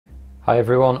Hi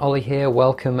everyone, Ollie here.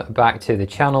 Welcome back to the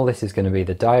channel. This is going to be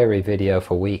the diary video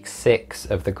for week 6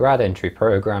 of the grad entry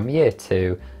programme year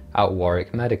 2 at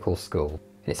Warwick Medical School.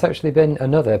 It's actually been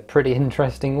another pretty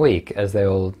interesting week, as they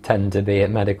all tend to be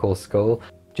at medical school.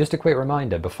 Just a quick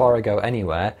reminder before I go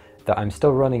anywhere that I'm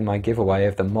still running my giveaway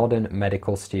of the Modern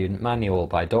Medical Student Manual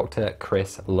by Dr.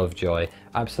 Chris Lovejoy.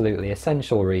 Absolutely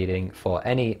essential reading for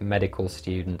any medical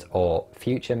student or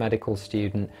future medical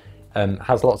student.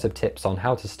 Has lots of tips on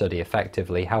how to study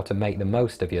effectively, how to make the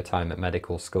most of your time at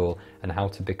medical school, and how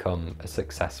to become a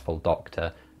successful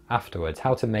doctor afterwards.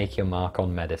 How to make your mark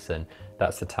on medicine.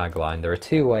 That's the tagline. There are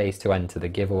 2 ways to enter the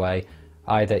giveaway.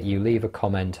 Either you leave a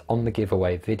comment on the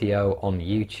giveaway video on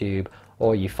YouTube,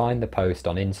 or you find the post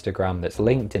on Instagram that's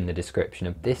linked in the description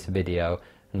of this video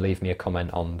and leave me a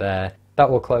comment on there. That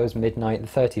will close midnight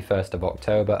the 31st of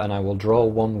October, and I will draw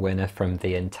one winner from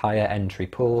the entire entry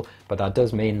pool, but that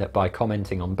does mean that by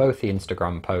commenting on both the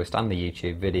Instagram post and the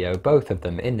YouTube video, both of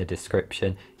them in the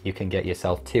description, you can get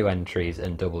yourself 2 entries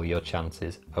and double your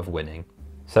chances of winning.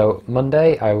 So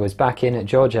Monday I was back in at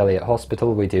George Eliot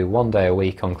Hospital. We do 1 day a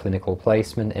week on clinical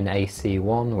placement in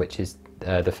AC1, which is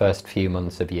the first few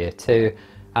months of year 2,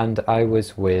 and I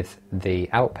was with the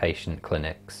outpatient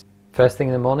clinics. First thing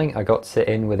in the morning I got to sit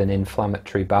in with an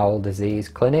inflammatory bowel disease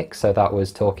clinic, so that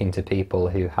was talking to people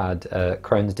who had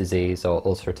Crohn's disease or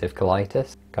ulcerative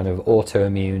colitis, kind of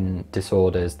autoimmune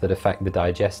disorders that affect the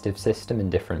digestive system in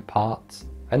different parts.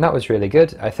 And that was really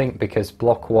good, I think, because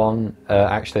block 1,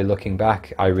 actually looking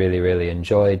back, I really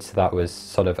enjoyed. So that was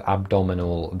sort of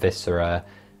abdominal viscera,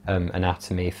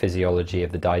 anatomy, physiology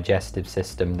of the digestive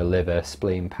system, the liver,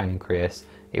 spleen, pancreas.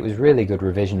 It was really good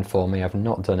revision for me. I've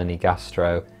not done any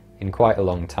gastro in quite a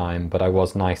long time, but I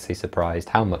was nicely surprised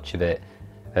how much of it,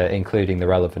 including the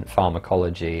relevant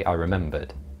pharmacology, I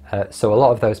remembered. So a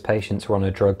lot of those patients were on a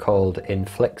drug called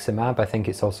infliximab. I think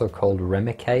it's also called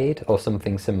Remicade or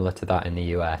something similar to that in the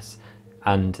US.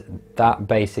 And that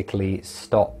basically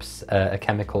stops a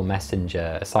chemical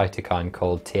messenger, a cytokine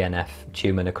called TNF,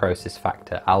 tumor necrosis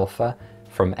factor alpha,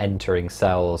 from entering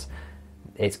cells.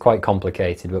 It's quite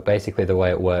complicated, but basically the way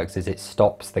it works is it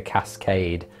stops the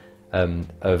cascade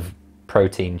of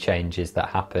protein changes that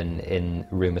happen in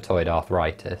rheumatoid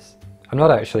arthritis. I'm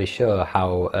not actually sure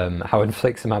how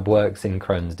infliximab works in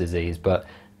Crohn's disease, but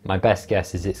my best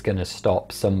guess is it's going to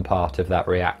stop some part of that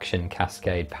reaction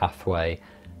cascade pathway,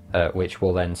 which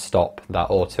will then stop that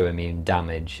autoimmune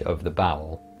damage of the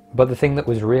bowel. But the thing that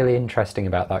was really interesting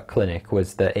about that clinic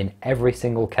was that in every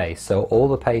single case, so all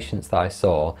the patients that I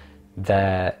saw,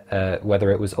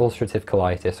 whether it was ulcerative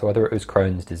colitis or whether it was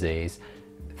Crohn's disease,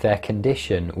 their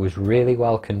condition was really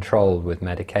well controlled with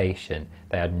medication.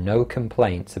 They had no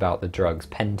complaints about the drugs.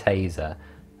 Pentasa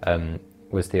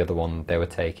was the other one they were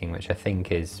taking, which I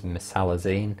think is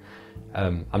mesalazine.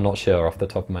 I'm not sure off the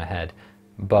top of my head.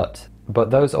 But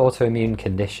those autoimmune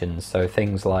conditions, so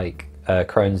things like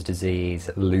Crohn's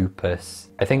disease, lupus,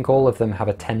 I think all of them have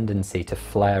a tendency to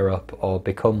flare up or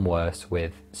become worse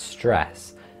with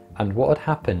stress. And what had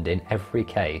happened in every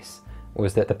case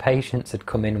was that the patients had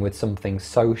come in with something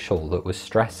social that was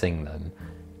stressing them,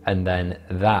 and then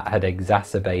that had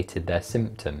exacerbated their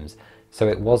symptoms. So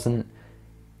it wasn't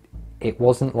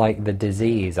like the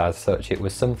disease as such, it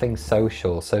was something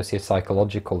social,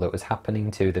 socio-psychological that was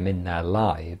happening to them in their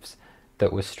lives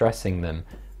that was stressing them,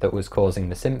 that was causing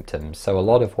the symptoms. So a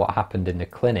lot of what happened in the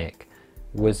clinic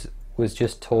was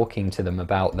just talking to them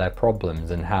about their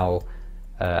problems and how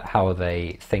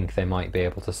they think they might be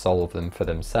able to solve them for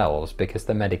themselves, because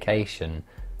the medication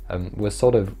was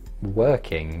sort of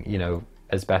working, you know,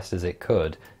 as best as it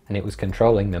could, and it was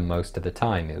controlling them most of the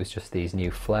time. It was just these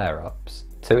new flare-ups.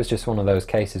 So it's just one of those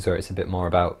cases where it's a bit more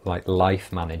about like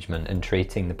life management and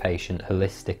treating the patient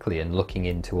holistically and looking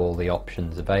into all the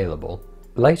options available.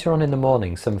 Later on in the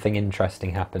morning, something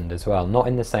interesting happened as well, not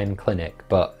in the same clinic,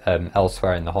 but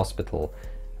elsewhere in the hospital.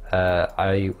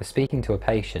 I was speaking to a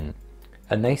patient,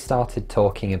 and they started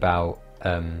talking about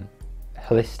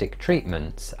holistic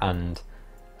treatments and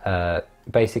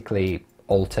basically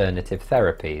alternative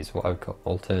therapies, what I would call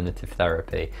alternative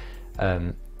therapy.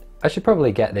 I should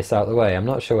probably get this out of the way. I'm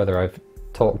not sure whether I've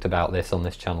talked about this on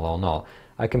this channel or not.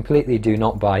 I completely do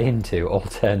not buy into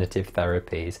alternative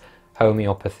therapies.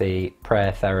 Homeopathy,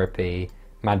 prayer therapy,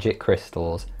 magic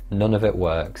crystals, none of it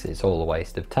works. It's all a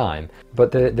waste of time.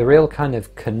 But the real kind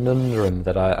of conundrum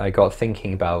that I got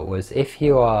thinking about was, if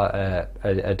you are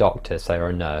a doctor, say, or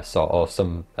a nurse, or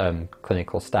some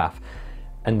clinical staff,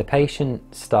 and the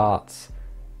patient starts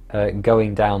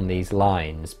going down these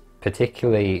lines,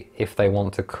 particularly if they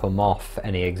want to come off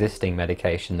any existing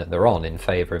medication that they're on in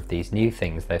favour of these new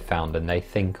things they've found and they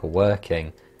think are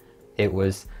working, it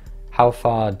was, how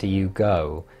far do you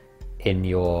go in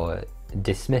your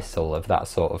dismissal of that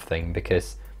sort of thing?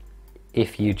 Because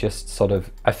if you just sort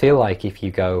of, I feel like if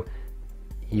you go,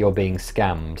 you're being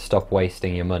scammed, stop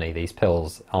wasting your money, these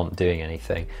pills aren't doing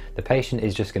anything, the patient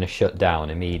is just going to shut down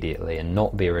immediately and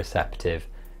not be receptive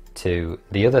to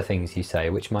the other things you say,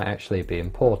 which might actually be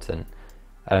important.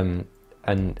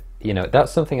 And you know,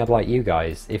 that's something I'd like you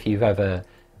guys, if you've ever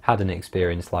had an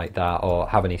experience like that or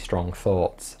have any strong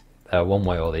thoughts one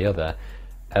way or the other,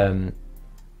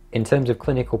 in terms of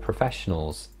clinical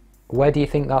professionals, where do you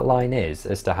think that line is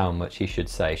as to how much you should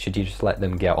say? Should you just let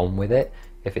them get on with it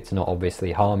if it's not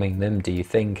obviously harming them? Do you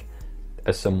think,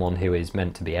 as someone who is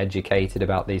meant to be educated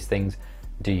about these things,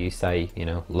 do you say, you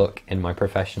know, look, in my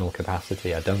professional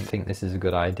capacity, I don't think this is a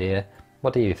good idea?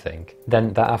 What do you think?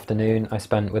 Then that afternoon I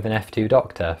spent with an F2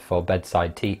 doctor for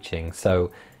bedside teaching.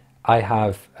 So I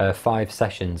have 5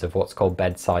 sessions of what's called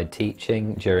bedside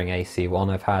teaching during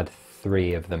AC1. I've had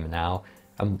 3 of them now.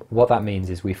 And what that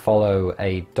means is we follow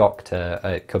a doctor,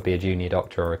 it could be a junior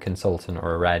doctor or a consultant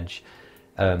or a reg,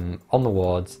 on the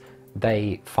wards.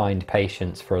 They find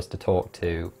patients for us to talk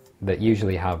to that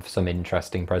usually have some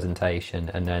interesting presentation,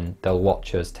 and then they'll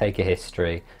watch us take a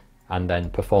history and then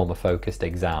perform a focused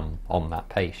exam on that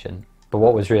patient. But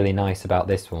what was really nice about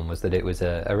this one was that it was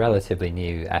a relatively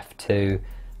new F2.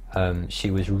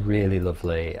 She was really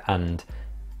lovely, and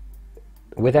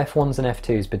with F1s and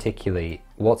F2s particularly,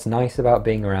 what's nice about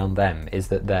being around them is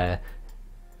that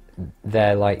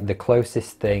they're like the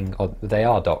closest thing, or they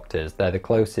are doctors, they're the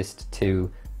closest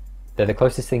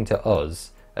thing to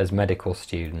us as medical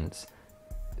students,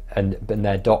 and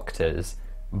they're doctors,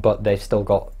 but they've still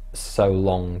got so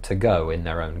long to go in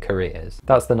their own careers.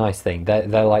 That's the nice thing.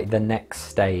 They're like the next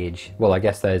stage. Well, I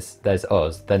guess there's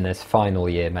us, then there's final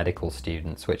year medical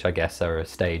students, which I guess are a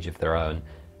stage of their own,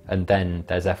 and then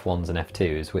there's F1s and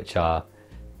F2s, which are,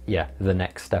 yeah, the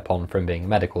next step on from being a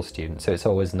medical student. So it's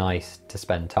always nice to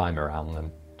spend time around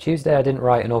them. Tuesday I didn't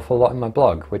write an awful lot in my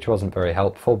blog, which wasn't very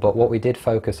helpful, but what we did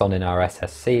focus on in our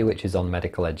SSC, which is on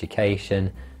medical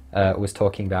education, was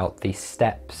talking about the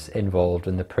steps involved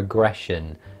and the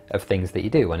progression of things that you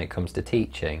do when it comes to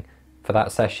teaching. For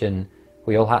that session,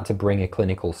 we all had to bring a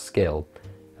clinical skill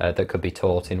that could be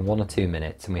taught in 1 or 2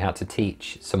 minutes, and we had to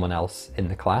teach someone else in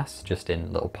the class, just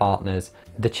in little partners.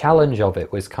 The challenge of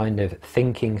it was kind of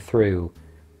thinking through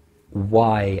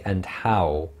why and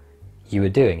how you were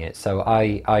doing it. So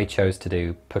I chose to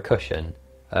do percussion,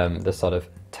 the sort of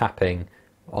tapping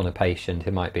on a patient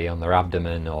who might be on their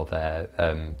abdomen or their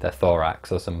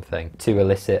thorax or something, to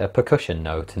elicit a percussion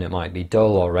note, and it might be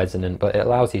dull or resonant, but it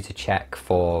allows you to check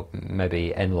for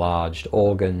maybe enlarged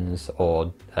organs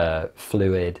or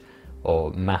fluid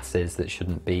or masses that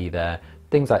shouldn't be there,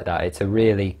 things like that. It's a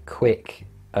really quick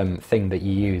thing that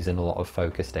you use in a lot of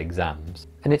focused exams,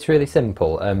 and it's really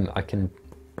simple.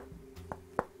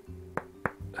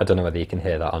 I don't know whether you can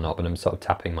hear that or not, but I'm sort of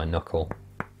tapping my knuckle.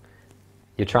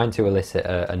 You're trying to elicit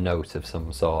a note of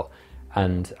some sort,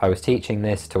 and I was teaching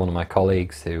this to one of my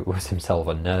colleagues who was himself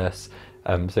a nurse,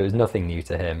 so it was nothing new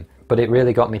to him, but it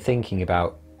really got me thinking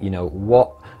about, you know,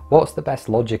 what's the best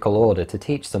logical order to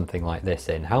teach something like this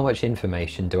in? How much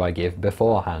information do I give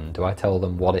beforehand? Do I tell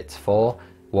them what it's for,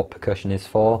 what percussion is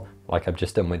for, like I've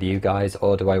just done with you guys,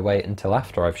 or do I wait until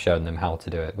after I've shown them how to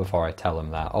do it before I tell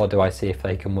them that, or do I see if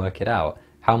they can work it out?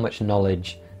 How much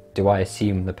knowledge do I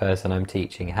assume the person I'm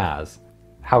teaching has?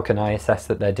 How can I assess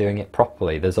that they're doing it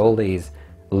properly? There's all these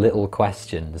little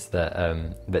questions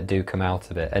that do come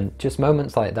out of it, and just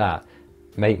moments like that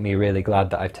make me really glad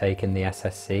that I've taken the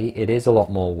SSC. It is a lot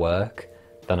more work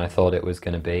than I thought it was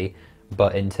going to be,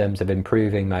 but in terms of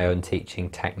improving my own teaching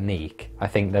technique, I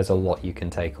think there's a lot you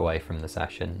can take away from the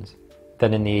sessions.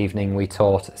 Then in the evening we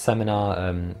taught a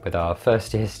seminar with our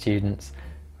first year students,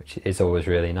 which is always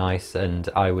really nice, and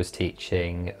I was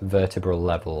teaching vertebral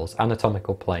levels,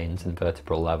 anatomical planes and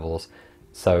vertebral levels.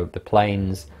 So the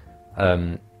planes,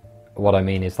 what I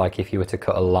mean is, like, if you were to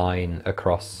cut a line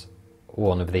across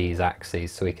one of these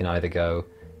axes, so we can either go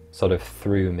sort of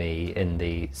through me in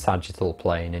the sagittal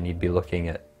plane and you'd be looking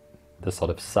at the sort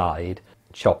of side,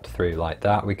 chopped through like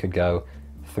that. We could go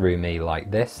through me like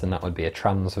this, and that would be a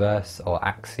transverse or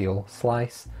axial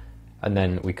slice, and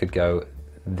then we could go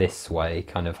this way,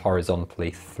 kind of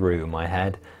horizontally through my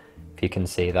head, if you can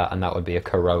see that, and that would be a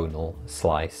coronal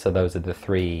slice. So those are the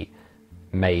 3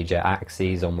 major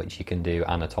axes on which you can do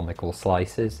anatomical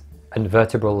slices. And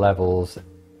vertebral levels,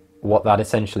 what that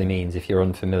essentially means, if you're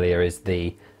unfamiliar, is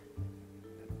the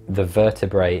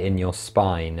vertebrae in your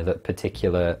spine that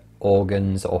particular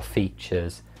organs or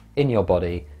features in your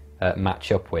body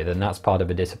match up with, and that's part of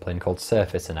a discipline called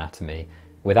surface anatomy.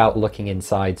 without looking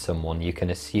inside someone, you can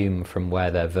assume from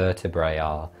where their vertebrae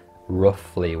are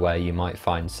roughly where you might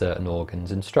find certain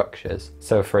organs and structures.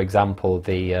 So for example,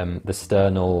 the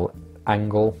sternal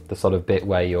angle, the sort of bit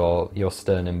where your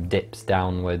sternum dips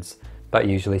downwards, that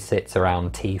usually sits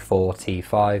around T4,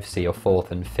 T5, so your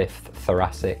fourth and fifth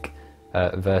thoracic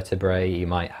vertebrae. You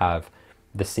might have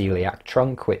the celiac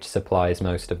trunk, which supplies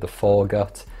most of the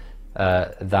foregut.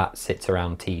 That sits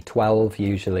around T12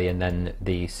 usually, and then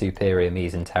the superior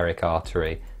mesenteric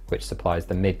artery, which supplies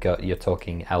the midgut, you're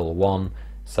talking L1,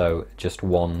 so just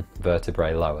one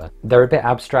vertebrae lower. They're a bit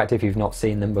abstract if you've not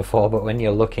seen them before, but when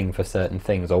you're looking for certain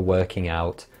things or working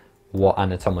out what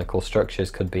anatomical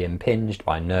structures could be impinged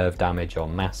by nerve damage or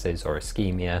masses or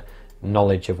ischemia,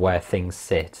 knowledge of where things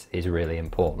sit is really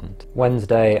important.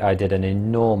 Wednesday I did an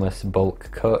enormous bulk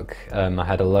cook. I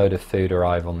had a load of food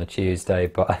arrive on the Tuesday,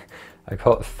 but I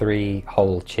got 3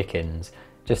 whole chickens.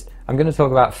 I'm going to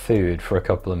talk about food for a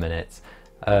couple of minutes,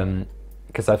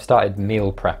 because I've started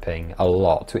meal prepping a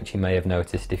lot, which you may have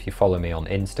noticed if you follow me on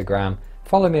Instagram.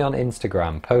 Follow me on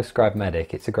Instagram,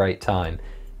 PostGradMedic, it's a great time.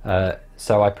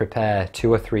 So I prepare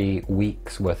 2 or 3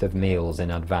 weeks worth of meals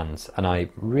in advance, and I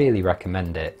really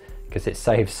recommend it because it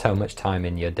saves so much time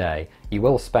in your day. You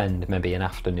will spend maybe an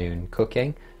afternoon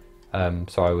cooking,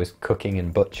 so I was cooking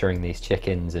and butchering these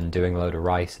chickens and doing a load of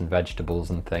rice and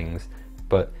vegetables and things,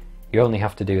 but you only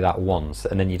have to do that once,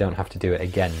 and then you don't have to do it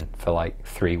again for like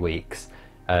 3 weeks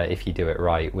if you do it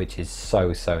right, which is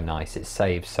so nice. It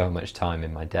saves so much time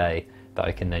in my day that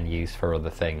I can then use for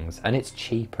other things, and it's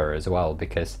cheaper as well,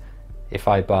 because if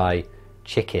I buy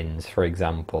chickens, for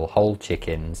example, whole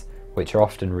chickens, which are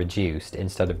often reduced,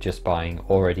 instead of just buying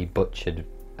already butchered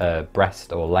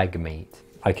breast or leg meat,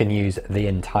 I can use the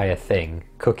entire thing,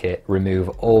 cook it, remove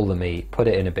all the meat, put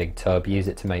it in a big tub, use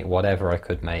it to make whatever I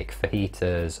could make,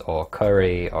 fajitas or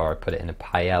curry, or I put it in a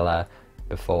paella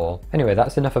before. Anyway,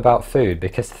 that's enough about food,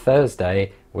 because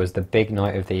Thursday was the big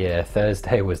night of the year.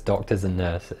 Thursday was doctors and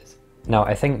nurses. Now,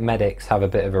 I think medics have a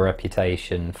bit of a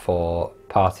reputation for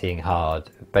partying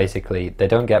hard. Basically, they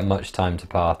don't get much time to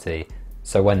party,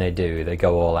 so when they do, they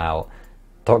go all out.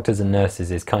 Doctors and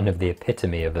nurses is kind of the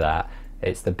epitome of that.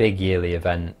 It's the big yearly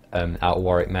event at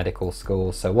Warwick Medical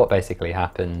School. So what basically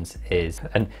happens is,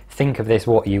 and think of this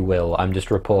what you will, I'm just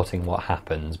reporting what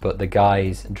happens, but the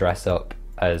guys dress up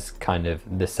as kind of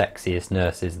the sexiest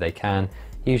nurses they can,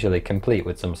 usually complete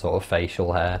with some sort of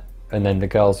facial hair. And then the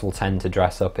girls will tend to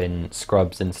dress up in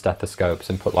scrubs and stethoscopes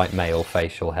and put like male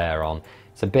facial hair on.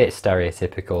 It's a bit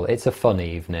stereotypical. It's a fun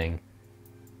evening.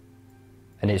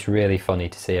 And it's really funny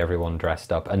to see everyone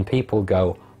dressed up. And people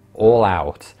go all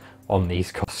out on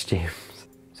these costumes.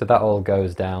 So that all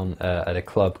goes down at a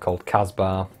club called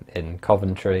Casbah in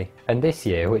Coventry. And this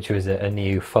year, which was a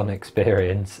new fun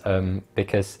experience,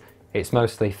 because it's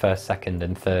mostly first, second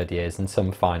and third years and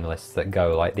some finalists that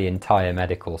go, like the entire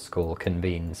medical school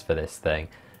convenes for this thing.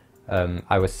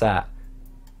 I was sat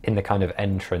in the kind of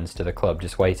entrance to the club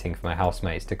just waiting for my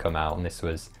housemates to come out, and this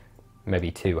was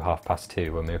maybe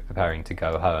 2:30 when we were preparing to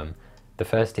go home. The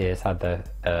first years had the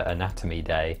anatomy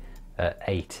day at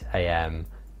 8 AM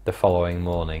the following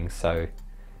morning, so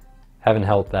heaven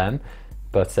help them.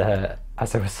 But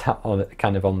as I was sat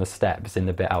on the steps in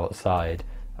the bit outside,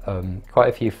 quite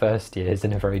a few first years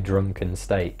in a very drunken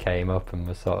state came up and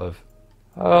were sort of,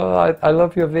 "Oh, I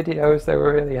love your videos, they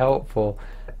were really helpful."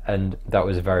 And that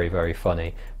was very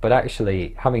funny. But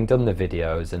actually, having done the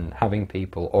videos and having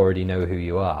people already know who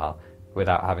you are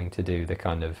without having to do the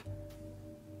kind of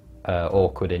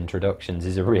awkward introductions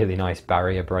is a really nice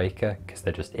barrier breaker, because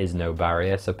there just is no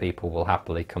barrier, so people will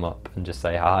happily come up and just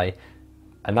say hi.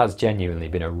 And that's genuinely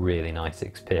been a really nice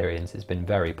experience. It's been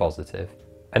very positive.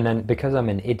 And then, because I'm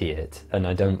an idiot and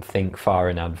I don't think far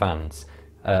in advance,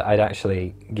 I'd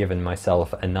actually given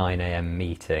myself a 9 AM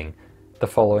meeting the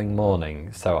following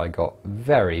morning, so I got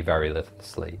very little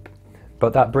sleep.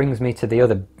 But that brings me to the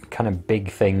other kind of big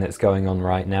thing that's going on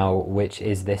right now, which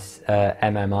is this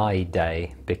MMI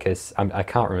day, because I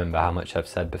can't remember how much I've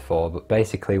said before, but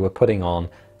basically we're putting on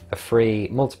a free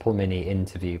multiple mini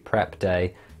interview prep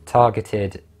day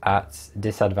targeted at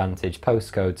disadvantaged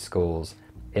postcode schools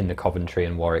in the Coventry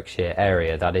and Warwickshire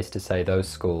area. That is to say, those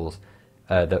schools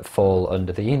that fall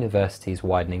under the university's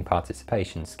widening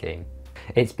participation scheme.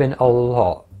 It's been a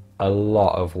lot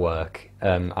of work.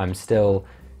 We're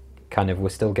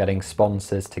still getting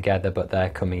sponsors together, but they're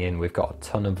coming in. We've got a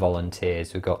ton of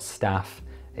volunteers. We've got staff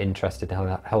interested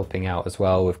in helping out as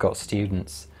well. We've got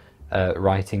students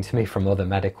writing to me from other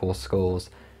medical schools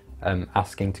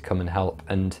asking to come and help.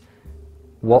 And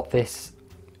what this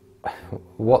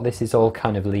is all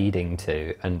kind of leading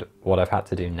to, and what I've had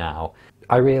to do now,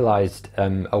 I realised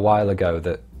a while ago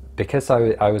that because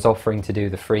I was offering to do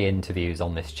the free interviews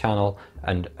on this channel,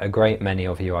 and a great many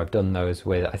of you I've done those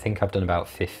with, I think I've done about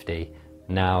 50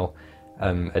 now,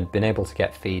 and been able to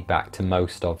get feedback to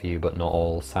most of you, but not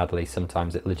all, sadly.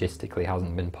 Sometimes it logistically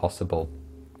hasn't been possible.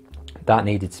 That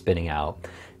needed spinning out.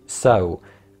 So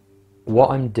what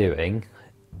I'm doing,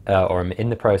 or I'm in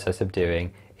the process of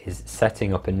doing, is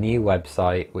setting up a new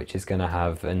website which is going to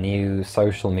have a new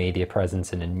social media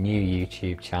presence and a new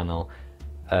YouTube channel,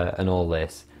 and all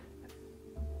this.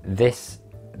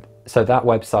 So that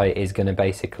website is going to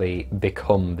basically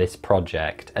become this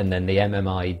project, and then the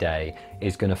MMI day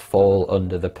is going to fall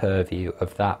under the purview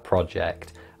of that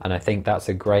project. And I think that's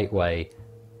a great way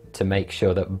to make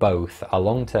sure that both are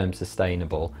long-term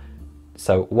sustainable.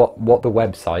 So what the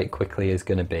website quickly is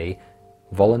going to be,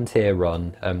 volunteer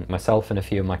run. Myself and a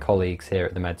few of my colleagues here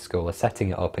at the med school are setting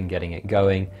it up and getting it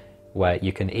going, where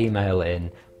you can email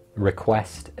in,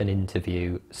 request an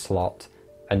interview slot,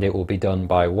 and it will be done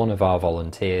by one of our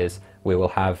volunteers. We will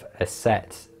have a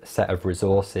set of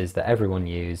resources that everyone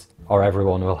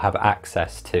everyone will have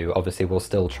access to. Obviously we'll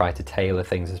still try to tailor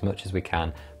things as much as we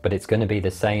can, but it's going to be the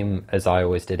same as I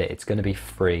always did it. It's going to be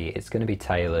free, it's going to be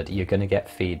tailored, you're going to get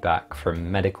feedback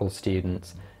from medical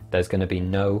students, there's going to be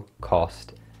no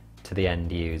cost to the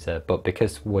end user. But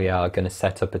because we are going to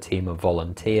set up a team of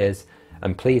volunteers,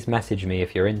 and please message me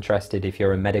if you're interested, if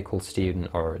you're a medical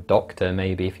student or a doctor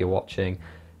maybe if you're watching,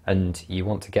 and you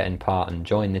want to get in part and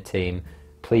join the team,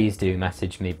 please do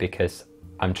message me, because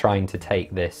I'm trying to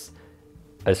take this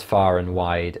as far and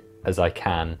wide as I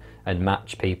can and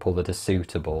match people that are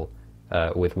suitable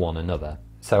with one another.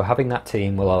 So having that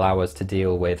team will allow us to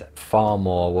deal with far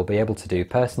more. We'll be able to do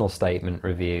personal statement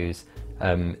reviews,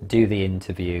 do the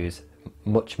interviews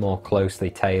much more closely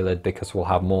tailored, because we'll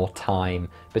have more time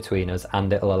between us,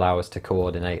 and it'll allow us to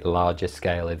coordinate larger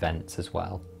scale events as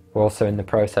well. We're also in the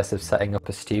process of setting up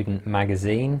a student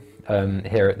magazine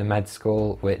here at the med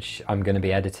school, which I'm going to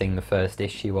be editing the first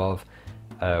issue of,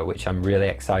 which I'm really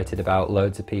excited about.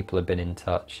 Loads of people have been in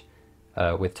touch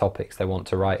with topics they want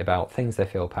to write about, things they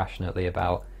feel passionately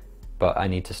about, but I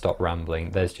need to stop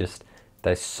rambling. There's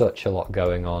such a lot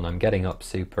going on. I'm getting up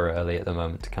super early at the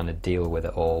moment to kind of deal with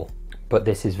it all. But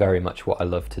this is very much what I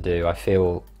love to do. I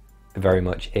feel very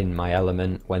much in my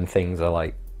element when things are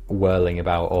like whirling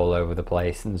about all over the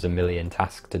place and there's a million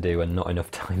tasks to do and not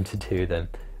enough time to do them.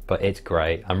 But it's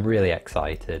great. I'm really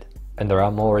excited. And there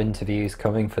are more interviews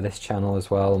coming for this channel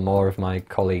as well. More of my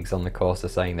colleagues on the course are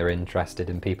saying they're interested,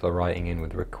 and people are writing in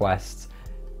with requests.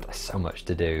 There's so much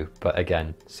to do, but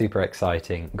again, super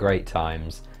exciting, great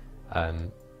times.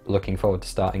 Looking forward to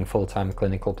starting full-time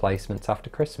clinical placements after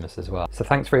Christmas as well. So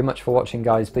thanks very much for watching,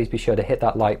 guys. Please be sure to hit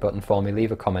that like button for me,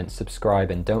 leave a comment, subscribe,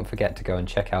 and don't forget to go and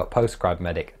check out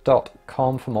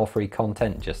PostGradMedic.com for more free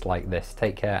content just like this.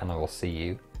 Take care, and I will see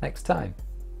you next time.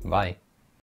 Bye.